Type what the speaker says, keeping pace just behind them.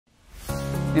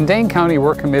In Dane County,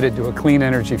 we're committed to a clean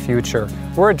energy future.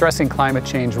 We're addressing climate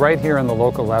change right here on the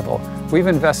local level. We've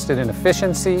invested in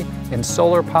efficiency, in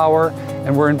solar power,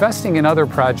 and we're investing in other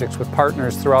projects with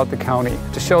partners throughout the county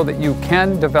to show that you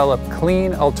can develop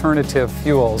clean alternative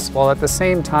fuels while at the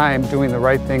same time doing the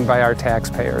right thing by our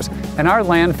taxpayers. And our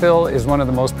landfill is one of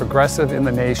the most progressive in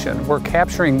the nation. We're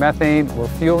capturing methane, we're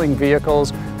fueling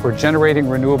vehicles, we're generating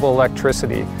renewable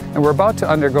electricity, and we're about to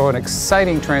undergo an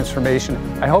exciting transformation.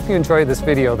 I hope you enjoy this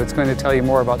video that's going to tell you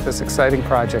more about this exciting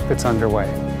project that's underway.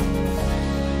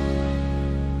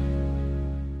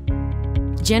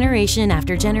 Generation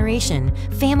after generation,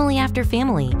 family after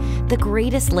family, the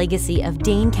greatest legacy of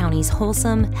Dane County's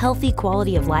wholesome, healthy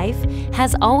quality of life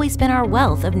has always been our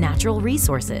wealth of natural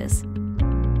resources.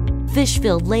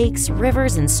 Fish-filled lakes,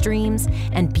 rivers and streams,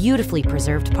 and beautifully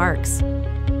preserved parks.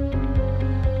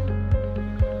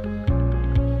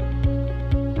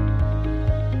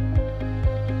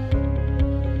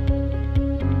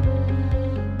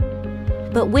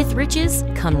 But with riches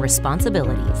come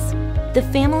responsibilities. The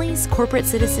families, corporate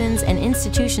citizens, and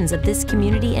institutions of this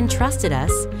community entrusted us,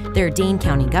 their Dane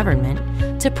County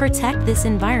government, to protect this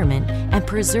environment and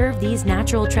preserve these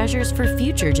natural treasures for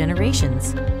future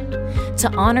generations. To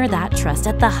honor that trust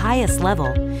at the highest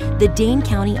level, the Dane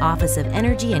County Office of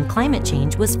Energy and Climate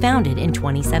Change was founded in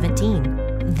 2017.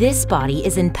 This body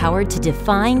is empowered to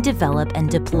define, develop, and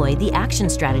deploy the action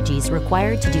strategies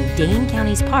required to do Dane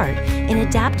County's part in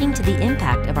adapting to the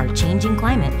impact of our changing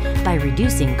climate by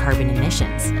reducing carbon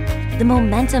emissions. The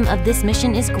momentum of this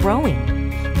mission is growing.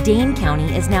 Dane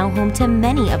County is now home to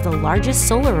many of the largest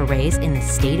solar arrays in the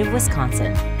state of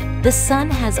Wisconsin. The sun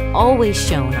has always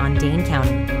shone on Dane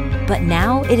County, but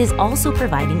now it is also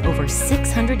providing over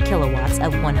 600 kilowatts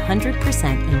of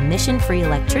 100% emission-free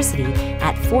electricity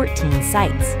at 14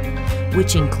 sites,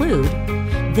 which include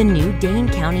the new Dane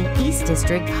County East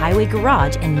District Highway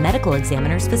Garage and Medical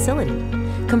Examiner's Facility,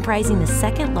 comprising the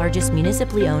second largest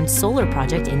municipally owned solar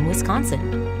project in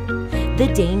Wisconsin,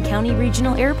 the Dane County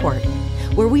Regional Airport,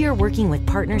 where we are working with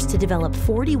partners to develop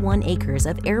 41 acres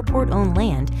of airport-owned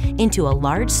land into a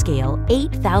large-scale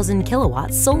 8,000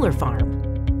 kilowatt solar farm.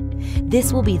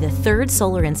 This will be the third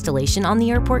solar installation on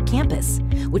the airport campus,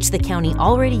 which the county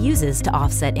already uses to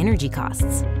offset energy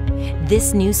costs.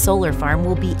 This new solar farm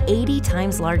will be 80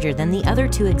 times larger than the other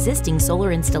two existing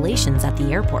solar installations at the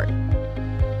airport.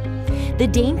 The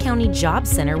Dane County Jobs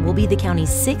Center will be the county's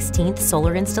 16th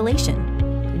solar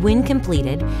installation. When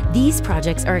completed, these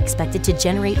projects are expected to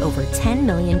generate over 10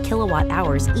 million kilowatt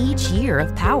hours each year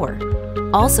of power.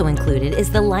 Also included is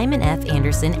the Lyman F.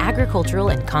 Anderson Agricultural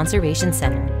and Conservation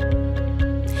Center.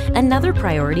 Another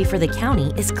priority for the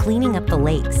county is cleaning up the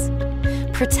lakes.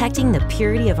 Protecting the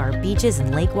purity of our beaches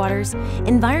and lake waters,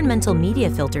 environmental media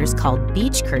filters called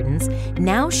beach curtains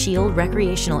now shield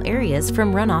recreational areas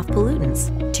from runoff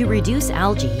pollutants. To reduce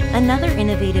algae, another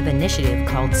innovative initiative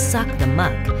called Suck the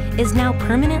Muck is now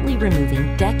permanently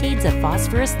removing decades of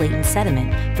phosphorus-laden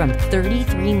sediment from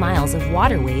 33 miles of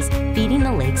waterways feeding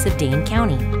the lakes of Dane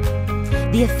County.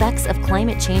 The effects of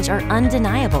climate change are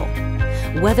undeniable.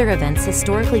 Weather events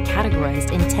historically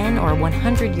categorized in 10 or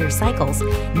 100-year cycles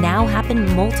now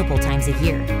happen multiple times a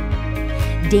year.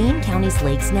 Dane County's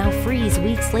lakes now freeze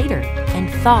weeks later and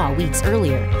thaw weeks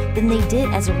earlier than they did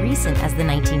as recent as the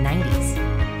 1990s.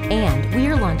 And we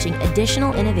are launching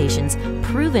additional innovations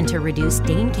proven to reduce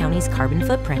Dane County's carbon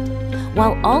footprint,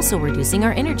 while also reducing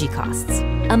our energy costs.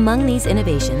 Among these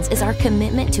innovations is our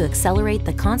commitment to accelerate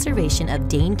the conservation of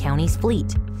Dane County's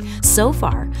fleet. So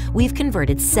far, we've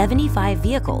converted 75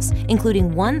 vehicles,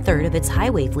 including 1/3 of its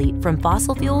highway fleet, from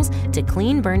fossil fuels to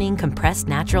clean-burning compressed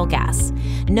natural gas,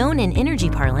 known in energy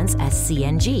parlance as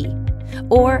CNG,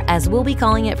 or as we'll be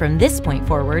calling it from this point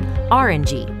forward,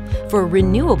 RNG, for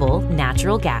renewable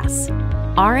natural gas.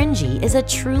 RNG is a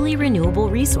truly renewable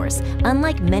resource,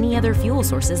 unlike many other fuel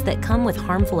sources that come with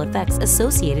harmful effects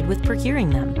associated with procuring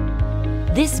them.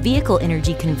 This vehicle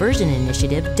energy conversion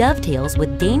initiative dovetails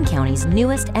with Dane County's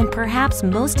newest and perhaps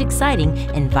most exciting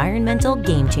environmental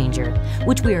game changer,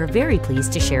 which we are very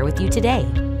pleased to share with you today.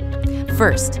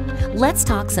 First, let's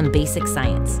talk some basic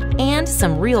science and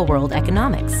some real-world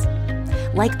economics.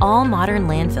 Like all modern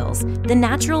landfills, the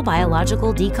natural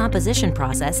biological decomposition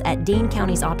process at Dane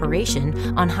County's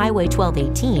operation on Highway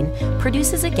 1218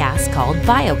 produces a gas called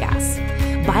biogas.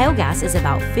 Biogas is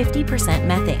about 50%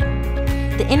 methane.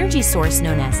 The energy source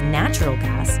known as natural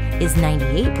gas is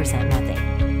 98%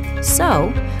 methane.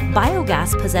 So,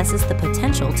 biogas possesses the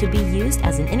potential to be used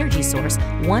as an energy source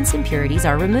once impurities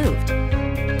are removed.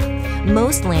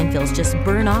 Most landfills just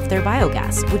burn off their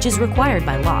biogas, which is required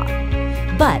by law.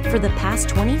 But for the past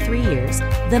 23 years,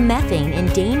 the methane in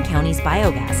Dane County's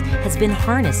biogas has been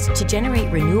harnessed to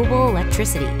generate renewable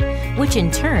electricity, which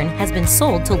in turn has been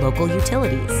sold to local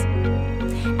utilities.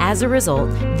 As a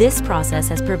result, this process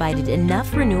has provided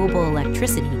enough renewable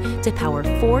electricity to power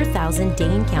 4,000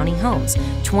 Dane County homes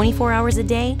 24 hours a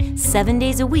day, 7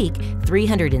 days a week,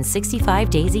 365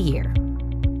 days a year.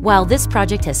 While this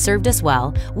project has served us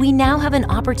well, we now have an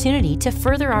opportunity to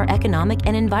further our economic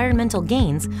and environmental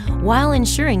gains while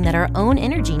ensuring that our own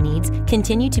energy needs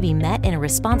continue to be met in a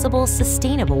responsible,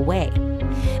 sustainable way.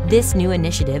 This new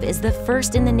initiative is the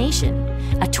first in the nation,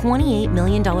 a $28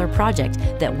 million project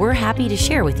that we're happy to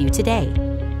share with you today.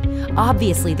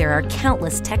 Obviously, there are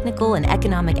countless technical and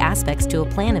economic aspects to a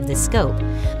plan of this scope,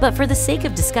 but for the sake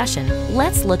of discussion,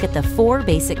 let's look at the 4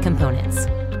 basic components.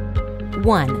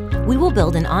 1. We will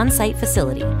build an on-site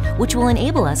facility, which will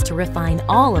enable us to refine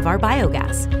all of our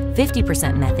biogas,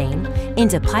 50% methane,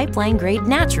 into pipeline-grade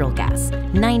natural gas,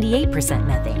 98%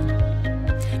 methane.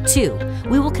 2.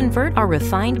 We will convert our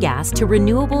refined gas to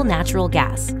renewable natural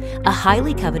gas, a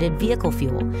highly coveted vehicle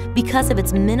fuel because of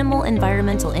its minimal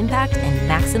environmental impact and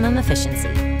maximum efficiency.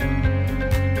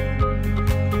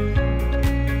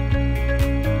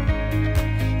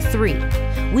 3.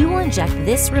 We will inject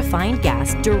this refined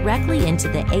gas directly into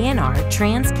the ANR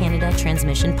Trans-Canada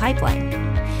Transmission Pipeline.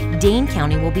 Dane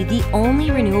County will be the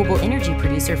only renewable energy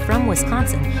producer from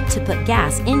Wisconsin to put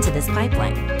gas into this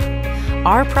pipeline.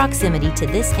 Our proximity to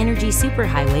this energy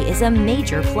superhighway is a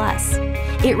major plus.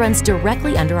 It runs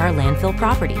directly under our landfill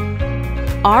property.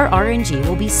 Our RNG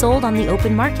will be sold on the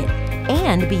open market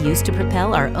and be used to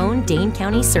propel our own Dane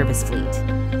County service fleet.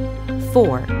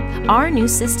 4. Our new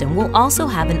system will also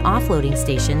have an offloading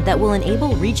station that will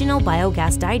enable regional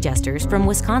biogas digesters from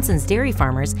Wisconsin's dairy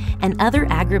farmers and other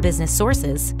agribusiness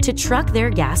sources to truck their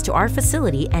gas to our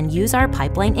facility and use our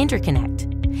pipeline interconnect.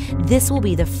 This will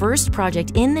be the first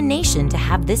project in the nation to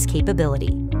have this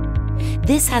capability.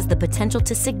 This has the potential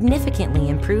to significantly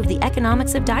improve the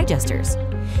economics of digesters.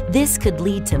 This could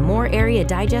lead to more area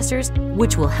digesters,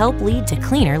 which will help lead to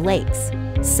cleaner lakes.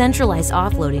 Centralized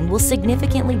offloading will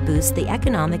significantly boost the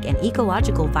economic and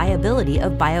ecological viability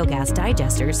of biogas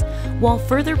digesters while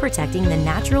further protecting the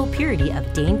natural purity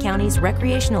of Dane County's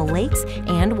recreational lakes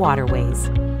and waterways.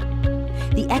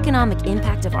 The economic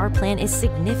impact of our plan is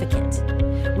significant.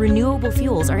 Renewable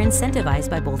fuels are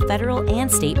incentivized by both federal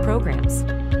and state programs.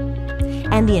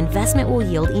 And the investment will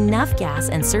yield enough gas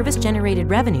and service-generated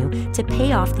revenue to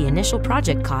pay off the initial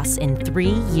project costs in 3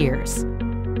 years.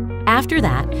 After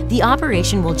that, the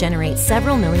operation will generate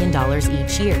several $millions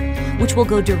each year, which will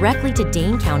go directly to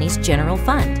Dane County's general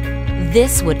fund.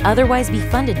 This would otherwise be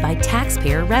funded by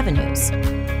taxpayer revenues.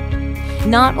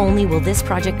 Not only will this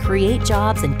project create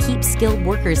jobs and keep skilled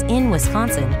workers in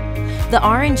Wisconsin, the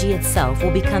RNG itself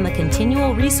will become a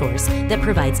continual resource that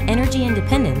provides energy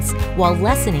independence while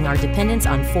lessening our dependence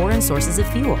on foreign sources of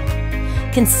fuel.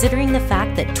 Considering the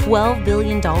fact that $12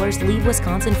 billion leave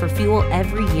Wisconsin for fuel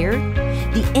every year,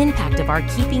 the impact of our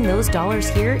keeping those dollars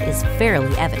here is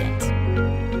fairly evident.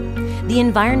 The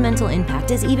environmental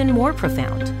impact is even more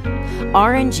profound.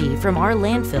 RNG from our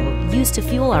landfill used to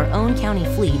fuel our own county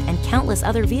fleet and countless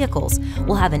other vehicles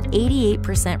will have an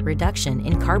 88% reduction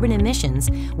in carbon emissions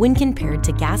when compared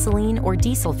to gasoline or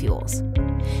diesel fuels.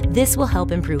 This will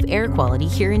help improve air quality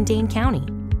here in Dane County.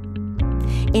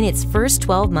 In its first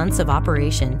 12 months of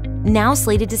operation, now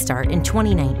slated to start in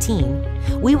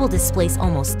 2019, we will displace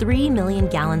almost 3 million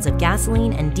gallons of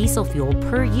gasoline and diesel fuel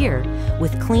per year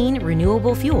with clean,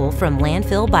 renewable fuel from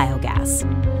landfill biogas.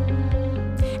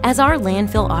 As our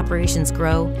landfill operations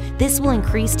grow, this will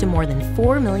increase to more than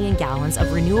 4 million gallons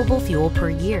of renewable fuel per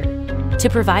year. To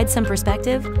provide some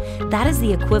perspective, that is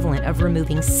the equivalent of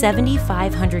removing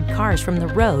 7,500 cars from the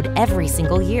road every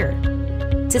single year.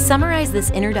 To summarize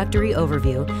this introductory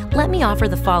overview, let me offer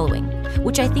the following,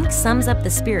 which I think sums up the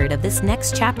spirit of this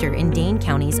next chapter in Dane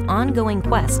County's ongoing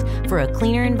quest for a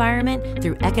cleaner environment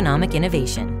through economic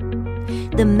innovation.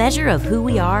 The measure of who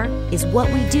we are is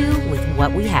what we do with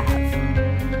what we have.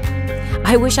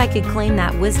 I wish I could claim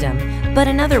that wisdom, but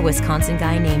another Wisconsin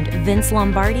guy named Vince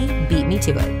Lombardi beat me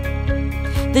to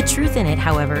it. The truth in it,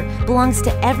 however, belongs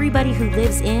to everybody who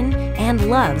lives in and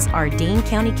loves our Dane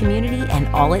County community and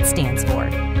all it stands for.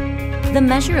 The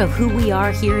measure of who we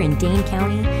are here in Dane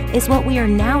County is what we are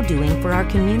now doing for our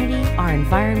community, our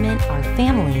environment, our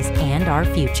families, and our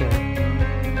future.